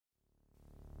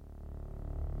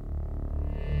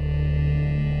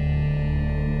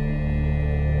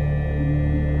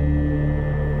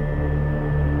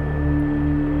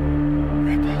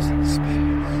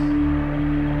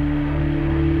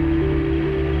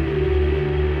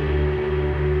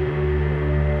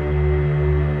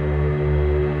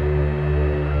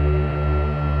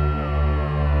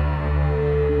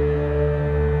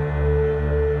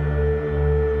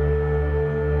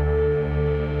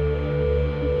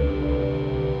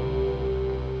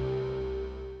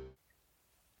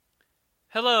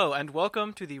Hello, and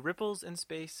welcome to the Ripples in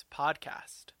Space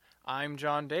podcast. I'm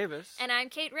John Davis. And I'm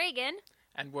Kate Reagan.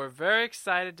 And we're very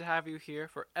excited to have you here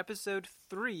for episode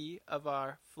 3 of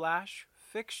our Flash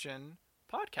Fiction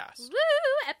podcast.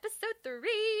 Woo! Episode 3!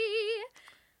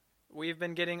 We've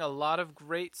been getting a lot of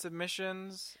great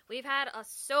submissions. We've had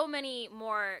so many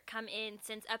more come in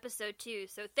since episode 2,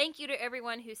 so thank you to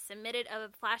everyone who submitted a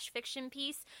Flash Fiction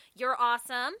piece. You're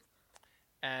awesome.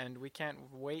 And we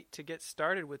can't wait to get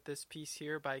started with this piece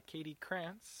here by Katie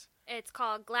Krantz. It's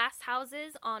called Glass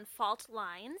Houses on Fault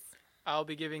Lines. I'll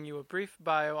be giving you a brief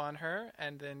bio on her,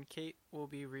 and then Kate will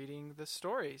be reading the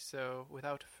story. So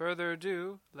without further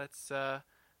ado, let's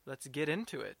get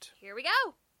into it. Here we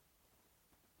go.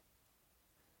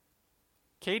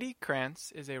 Katie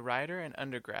Krantz is a writer and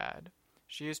undergrad.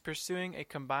 She is pursuing a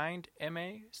combined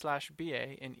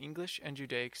MA/BA in English and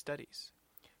Judaic Studies.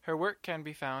 Her work can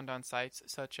be found on sites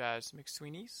such as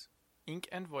McSweeney's, Ink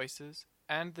and Voices,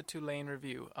 and the Tulane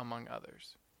Review, among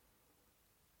others.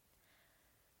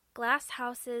 Glass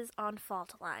Houses on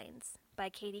Fault Lines by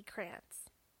Katie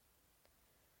Krantz.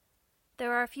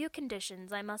 There are a few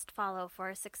conditions I must follow for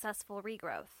a successful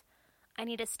regrowth. I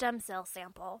need a stem cell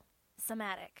sample,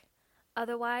 somatic.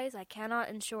 Otherwise, I cannot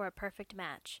ensure a perfect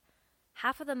match.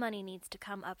 Half of the money needs to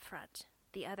come up front,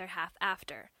 the other half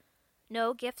after.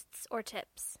 No gifts or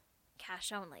tips.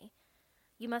 Cash only.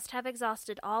 You must have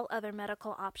exhausted all other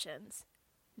medical options.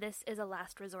 This is a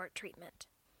last resort treatment.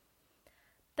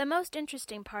 The most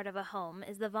interesting part of a home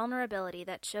is the vulnerability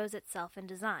that shows itself in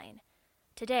design.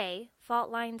 Today, fault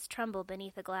lines tremble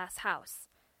beneath a glass house.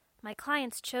 My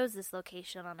clients chose this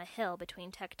location on a hill between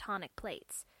tectonic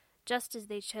plates, just as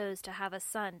they chose to have a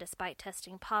son despite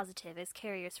testing positive as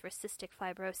carriers for cystic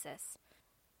fibrosis.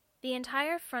 The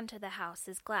entire front of the house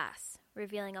is glass,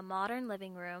 revealing a modern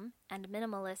living room and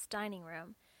minimalist dining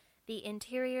room. The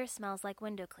interior smells like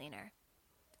window cleaner.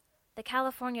 The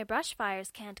California brush fires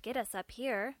can't get us up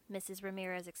here, Mrs.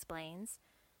 Ramirez explains.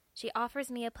 She offers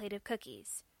me a plate of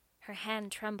cookies. Her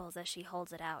hand trembles as she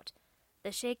holds it out.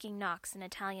 The shaking knocks an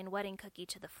Italian wedding cookie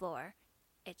to the floor.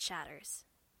 It shatters.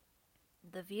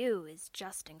 The view is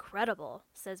just incredible,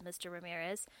 says Mr.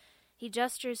 Ramirez. He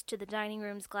gestures to the dining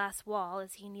room's glass wall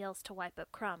as he kneels to wipe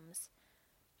up crumbs.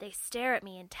 They stare at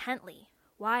me intently,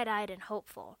 wide-eyed and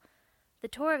hopeful. The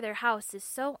tour of their house is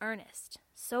so earnest,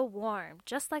 so warm,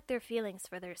 just like their feelings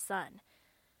for their son.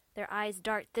 Their eyes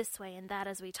dart this way and that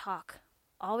as we talk,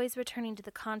 always returning to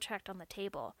the contract on the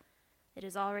table. It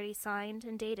is already signed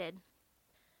and dated.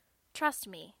 Trust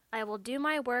me, I will do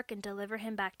my work and deliver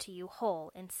him back to you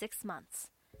whole in 6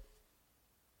 months.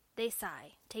 They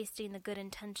sigh, tasting the good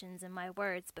intentions in my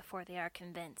words before they are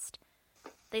convinced.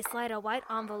 They slide a white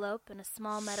envelope and a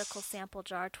small medical sample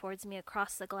jar towards me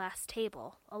across the glass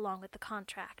table, along with the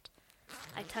contract.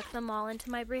 I tuck them all into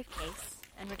my briefcase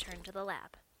and return to the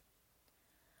lab.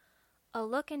 A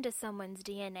look into someone's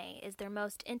DNA is their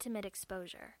most intimate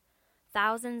exposure.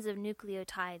 Thousands of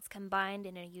nucleotides combined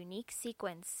in a unique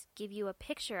sequence give you a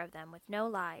picture of them with no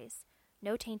lies,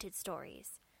 no tainted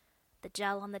stories. The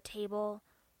gel on the table,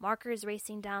 markers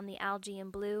racing down the algae in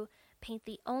blue, paint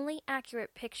the only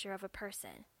accurate picture of a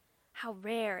person. How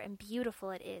rare and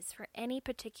beautiful it is for any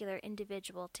particular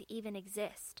individual to even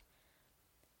exist.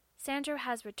 Sandro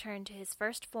has returned to his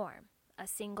first form, a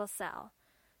single cell.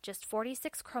 Just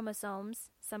 46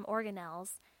 chromosomes, some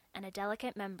organelles, and a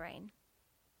delicate membrane.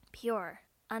 Pure,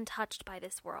 untouched by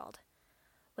this world.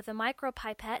 With a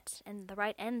micropipette and the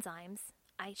right enzymes,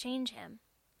 I change him.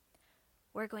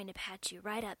 We're going to patch you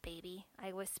right up, baby,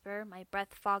 I whisper, my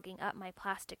breath fogging up my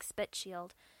plastic spit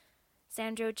shield.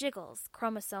 Sandro jiggles,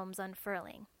 chromosomes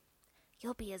unfurling.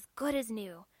 You'll be as good as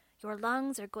new. Your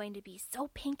lungs are going to be so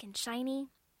pink and shiny.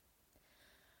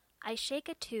 I shake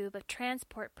a tube of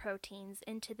transport proteins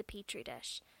into the petri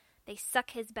dish. They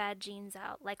suck his bad genes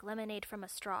out like lemonade from a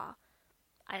straw.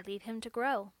 I leave him to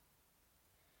grow.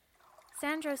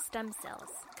 Sandro's stem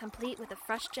cells, complete with a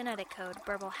fresh genetic code,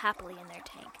 burble happily in their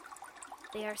tank.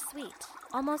 They are sweet,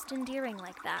 almost endearing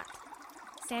like that.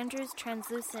 Sandro's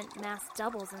translucent mass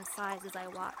doubles in size as I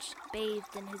watch,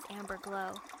 bathed in his amber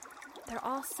glow. They're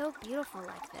all so beautiful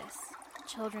like this,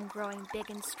 children growing big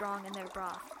and strong in their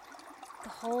broth. The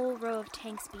whole row of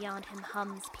tanks beyond him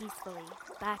hums peacefully,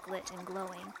 backlit and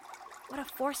glowing. What a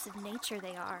force of nature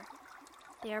they are.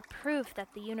 They are proof that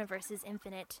the universe is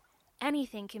infinite.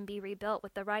 Anything can be rebuilt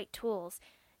with the right tools,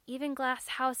 even glass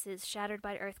houses shattered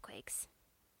by earthquakes.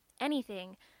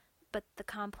 Anything but the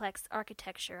complex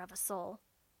architecture of a soul.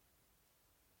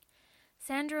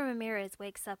 Sandro Ramirez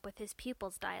wakes up with his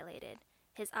pupils dilated,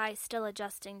 his eyes still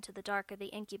adjusting to the dark of the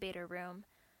incubator room.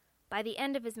 By the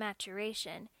end of his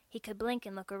maturation, he could blink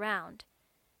and look around.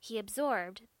 He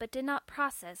absorbed, but did not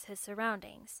process his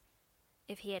surroundings.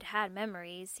 If he had had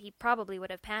memories, he probably would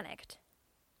have panicked.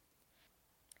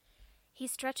 He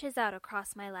stretches out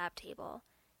across my lab table.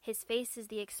 His face is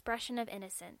the expression of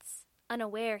innocence,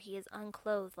 unaware he is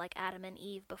unclothed like Adam and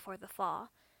Eve before the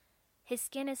fall. His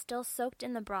skin is still soaked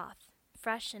in the broth,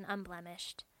 fresh and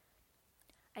unblemished.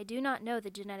 I do not know the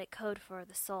genetic code for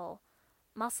the soul.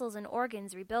 Muscles and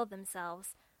organs rebuild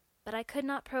themselves, but I could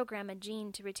not program a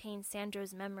gene to retain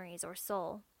Sandro's memories or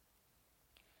soul.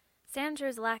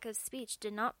 Sandro's lack of speech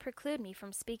did not preclude me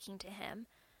from speaking to him.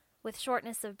 With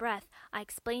shortness of breath, I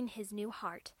explained his new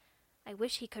heart. I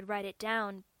wish he could write it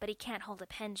down, but he can't hold a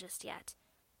pen just yet.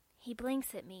 He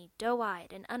blinks at me,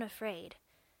 doe-eyed and unafraid.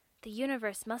 The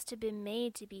universe must have been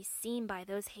made to be seen by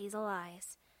those hazel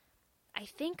eyes. I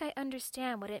think I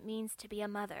understand what it means to be a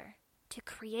mother, to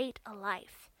create a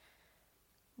life.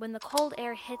 When the cold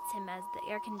air hits him as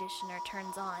the air conditioner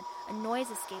turns on, a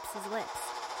noise escapes his lips.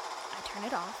 I turn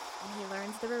it off, and he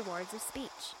learns the rewards of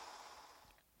speech.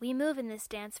 We move in this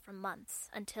dance for months,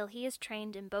 until he is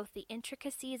trained in both the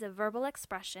intricacies of verbal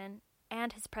expression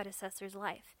and his predecessor's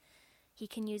life. He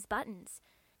can use buttons.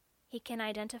 He can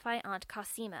identify Aunt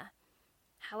Cosima.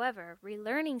 However,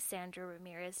 relearning Sandro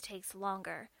Ramirez takes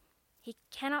longer. He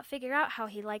cannot figure out how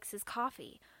he likes his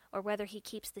coffee, or whether he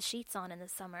keeps the sheets on in the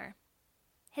summer.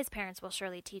 His parents will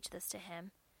surely teach this to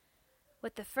him.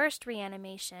 With the first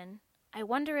reanimation, I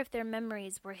wonder if their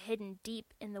memories were hidden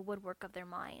deep in the woodwork of their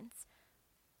minds.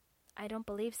 I don't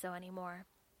believe so anymore.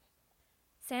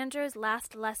 Sandro's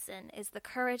last lesson is the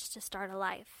courage to start a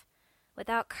life.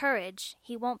 Without courage,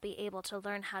 he won't be able to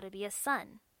learn how to be a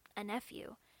son, a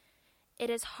nephew. It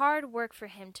is hard work for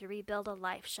him to rebuild a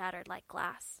life shattered like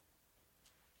glass.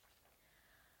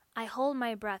 I hold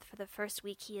my breath for the first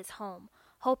week he is home,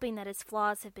 hoping that his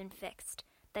flaws have been fixed,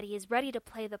 that he is ready to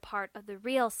play the part of the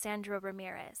real Sandro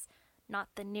Ramirez, not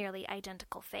the nearly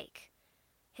identical fake.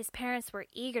 His parents were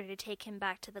eager to take him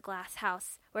back to the glass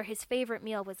house, where his favorite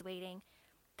meal was waiting.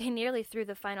 They nearly threw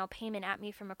the final payment at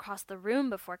me from across the room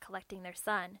before collecting their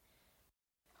son.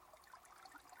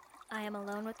 I am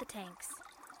alone with the tanks.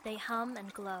 They hum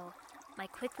and glow, my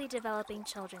quickly developing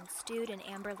children stewed in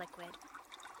amber liquid.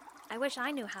 I wish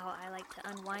I knew how I like to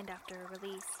unwind after a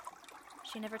release.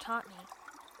 She never taught me.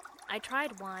 I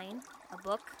tried wine, a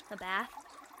book, a bath.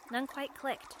 None quite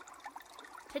clicked.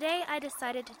 Today I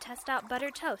decided to test out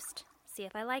buttered toast, see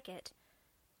if I like it.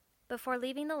 Before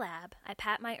leaving the lab, I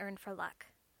pat my urn for luck.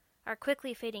 Our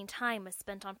quickly fading time was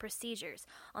spent on procedures,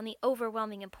 on the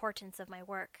overwhelming importance of my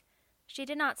work. She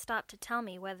did not stop to tell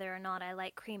me whether or not I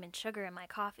like cream and sugar in my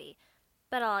coffee,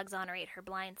 but I'll exonerate her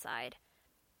blind side.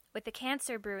 With the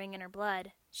cancer brewing in her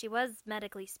blood, she was,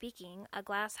 medically speaking, a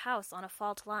glass house on a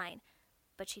fault line,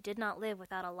 but she did not live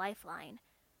without a lifeline.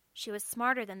 She was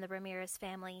smarter than the Ramirez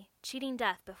family, cheating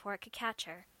death before it could catch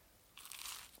her.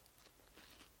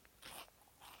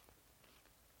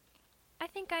 I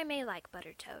think I may like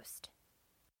buttered toast.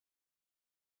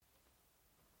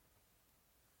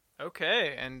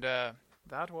 Okay, and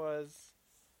that was...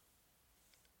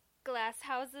 Glass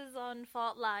houses on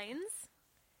fault lines.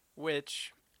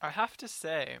 Which, I have to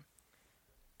say,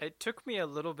 it took me a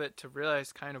little bit to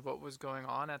realize kind of what was going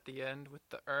on at the end with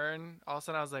the urn. All of a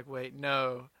sudden I was like, wait,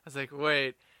 no. I was like,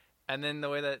 wait. And then the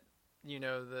way that, you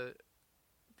know, the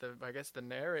I guess the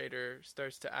narrator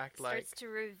starts to act starts to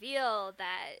reveal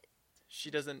that she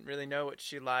doesn't really know what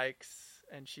she likes,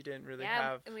 and she didn't really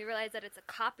have... and we realize that it's a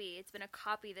copy. It's been a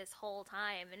copy this whole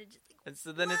time, and it just... And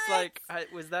so then it's like,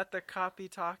 was that the copy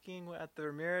talking at the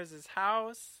Ramirez's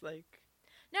house? Like...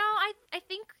 No, I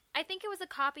think it was a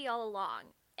copy all along.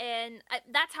 And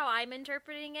that's how I'm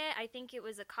interpreting it. I think it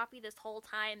was a copy this whole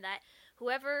time, that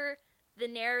whoever the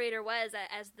narrator was,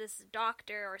 as this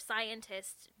doctor or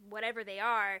scientist, whatever they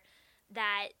are,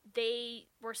 that they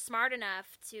were smart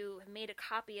enough to have made a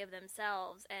copy of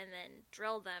themselves and then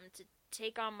drilled them to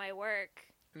take on my work.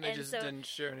 And they just didn't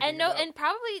share anything and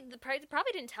probably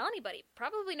didn't tell anybody.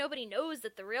 Probably nobody knows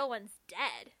that the real one's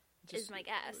dead, is my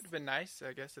guess. It would have been nice,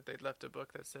 I guess, if they'd left a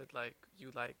book that said, like,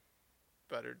 you like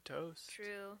buttered toast.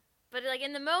 True. But, like,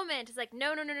 in the moment, it's like,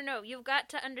 no. You've got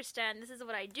to understand, this is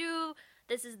what I do.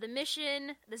 This is the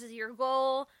mission. This is your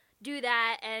goal. Do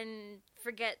that and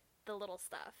forget the little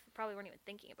stuff. Probably weren't even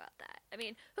thinking about that. I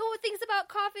mean, who thinks about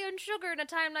coffee and sugar in a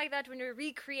time like that when you're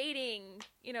recreating,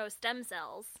 stem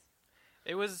cells?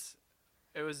 It was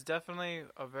definitely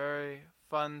a very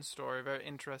fun story, very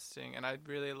interesting, and I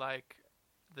really like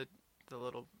the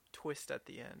little twist at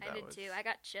the end. I did too. I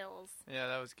got chills. Yeah,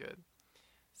 that was good.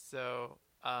 So,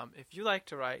 if you like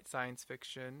to write science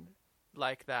fiction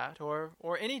like that, or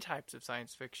any types of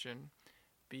science fiction,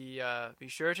 be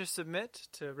sure to submit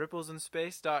to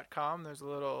ripplesandspace.com. There's a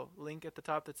little link at the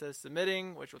top that says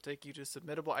submitting, which will take you to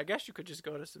Submittable. I guess you could just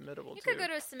go to Submittable, You could go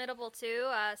to Submittable, too,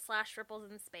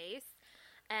 /ripplesanspace.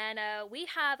 And we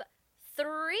have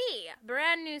 3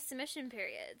 brand new submission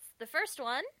periods. The first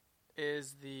one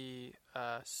is the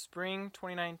spring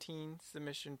 2019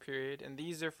 submission period, and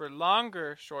these are for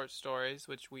longer short stories,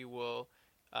 which we will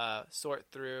sort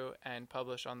through and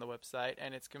publish on the website.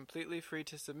 And it's completely free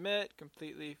to submit,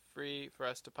 completely free for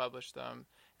us to publish them,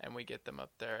 and we get them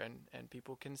up there, and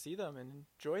people can see them and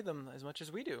enjoy them as much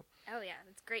as we do. Oh yeah,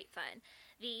 it's great fun.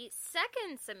 The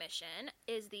second submission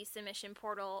is the submission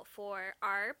portal for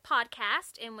our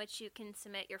podcast, in which you can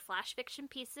submit your flash fiction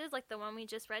pieces like the one we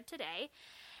just read today.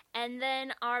 And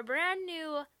then our brand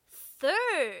new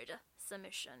third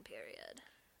submission period.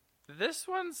 This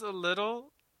one's a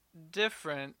little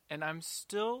different, and I'm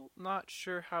still not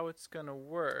sure how it's going to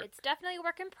work. It's definitely a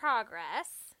work in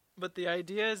progress. But the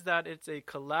idea is that it's a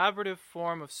collaborative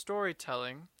form of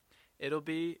storytelling. It'll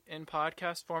be in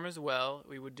podcast form as well.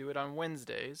 We would do it on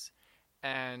Wednesdays.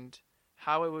 And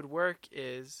how it would work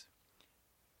is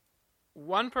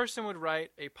one person would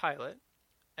write a pilot,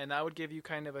 and that would give you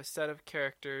kind of a set of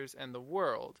characters and the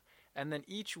world. And then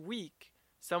each week,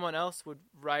 someone else would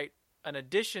write an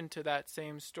addition to that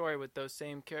same story with those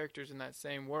same characters in that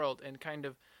same world, and kind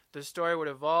of the story would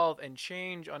evolve and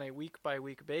change on a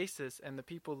week-by-week basis, and the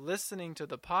people listening to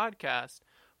the podcast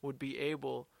would be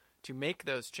able to make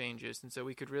those changes, and so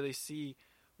we could really see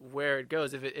where it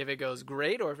goes, if it goes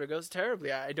great or if it goes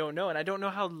terribly. I don't know, and I don't know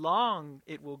how long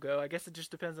it will go. I guess it just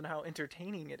depends on how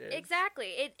entertaining it is.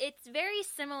 Exactly. It's very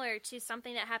similar to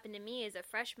something that happened to me as a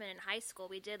freshman in high school.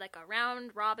 We did like a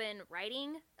round-robin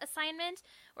writing assignment,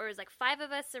 where it was like 5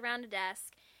 of us around a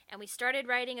desk, and we started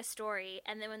writing a story,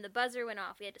 and then when the buzzer went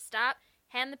off, we had to stop,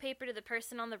 hand the paper to the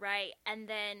person on the right, and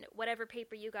then whatever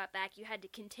paper you got back, you had to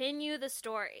continue the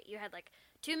story. You had like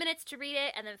 2 minutes to read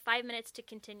it, and then 5 minutes to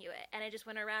continue it. And it just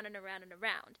went around and around and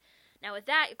around. Now with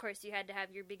that, of course, you had to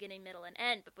have your beginning, middle, and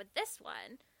end. But with this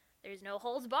one, there's no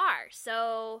holds bar.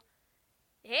 So,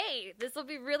 hey, this will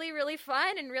be really, really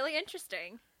fun and really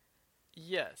interesting.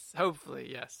 Yes,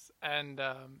 hopefully, yes. And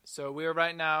so we're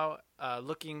right now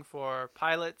looking for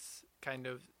pilots, kind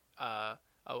of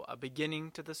a beginning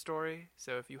to the story.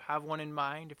 So if you have one in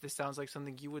mind, if this sounds like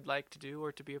something you would like to do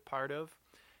or to be a part of,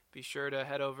 be sure to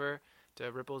head over to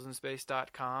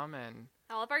ripplesanspace.com, and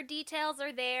all of our details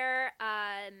are there,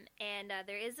 and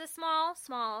there is a small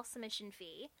submission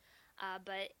fee,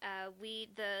 but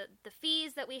the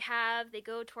fees that we have, they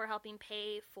go toward helping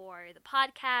pay for the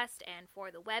podcast and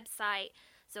for the website,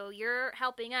 so you're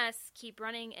helping us keep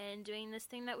running and doing this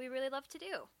thing that we really love to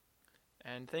do.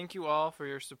 And thank you all for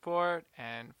your support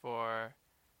and for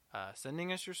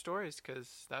sending us your stories,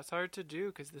 because that's hard to do,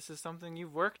 because this is something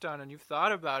you've worked on and you've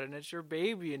thought about, and it's your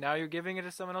baby, and now you're giving it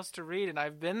to someone else to read, and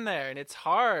I've been there, and it's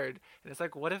hard, and it's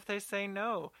like, what if they say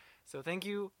no? So thank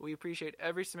you. We appreciate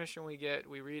every submission we get.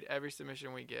 We read every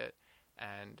submission we get,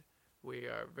 and we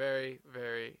are very,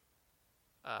 very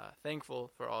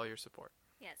thankful for all your support.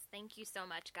 Yes, thank you so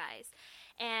much, guys.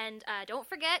 And don't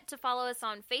forget to follow us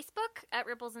on Facebook at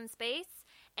Ripples in Space,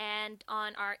 and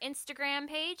on our Instagram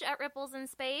page at Ripples in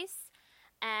Space.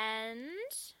 And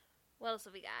what else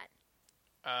have we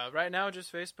got? Right now,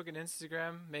 just Facebook and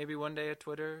Instagram. Maybe one day a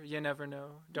Twitter. You never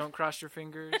know. Don't cross your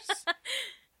fingers.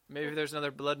 Maybe there's another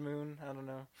blood moon. I don't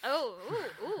know. Oh,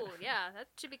 ooh, yeah. That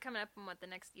should be coming up in, the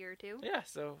next year or two? Yeah,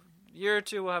 so year or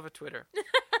two we'll have a Twitter.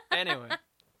 Anyway,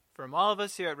 from all of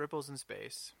us here at Ripples in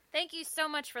Space, thank you so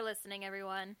much for listening,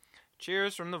 everyone.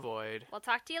 Cheers from the void. We'll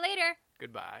talk to you later.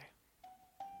 Goodbye.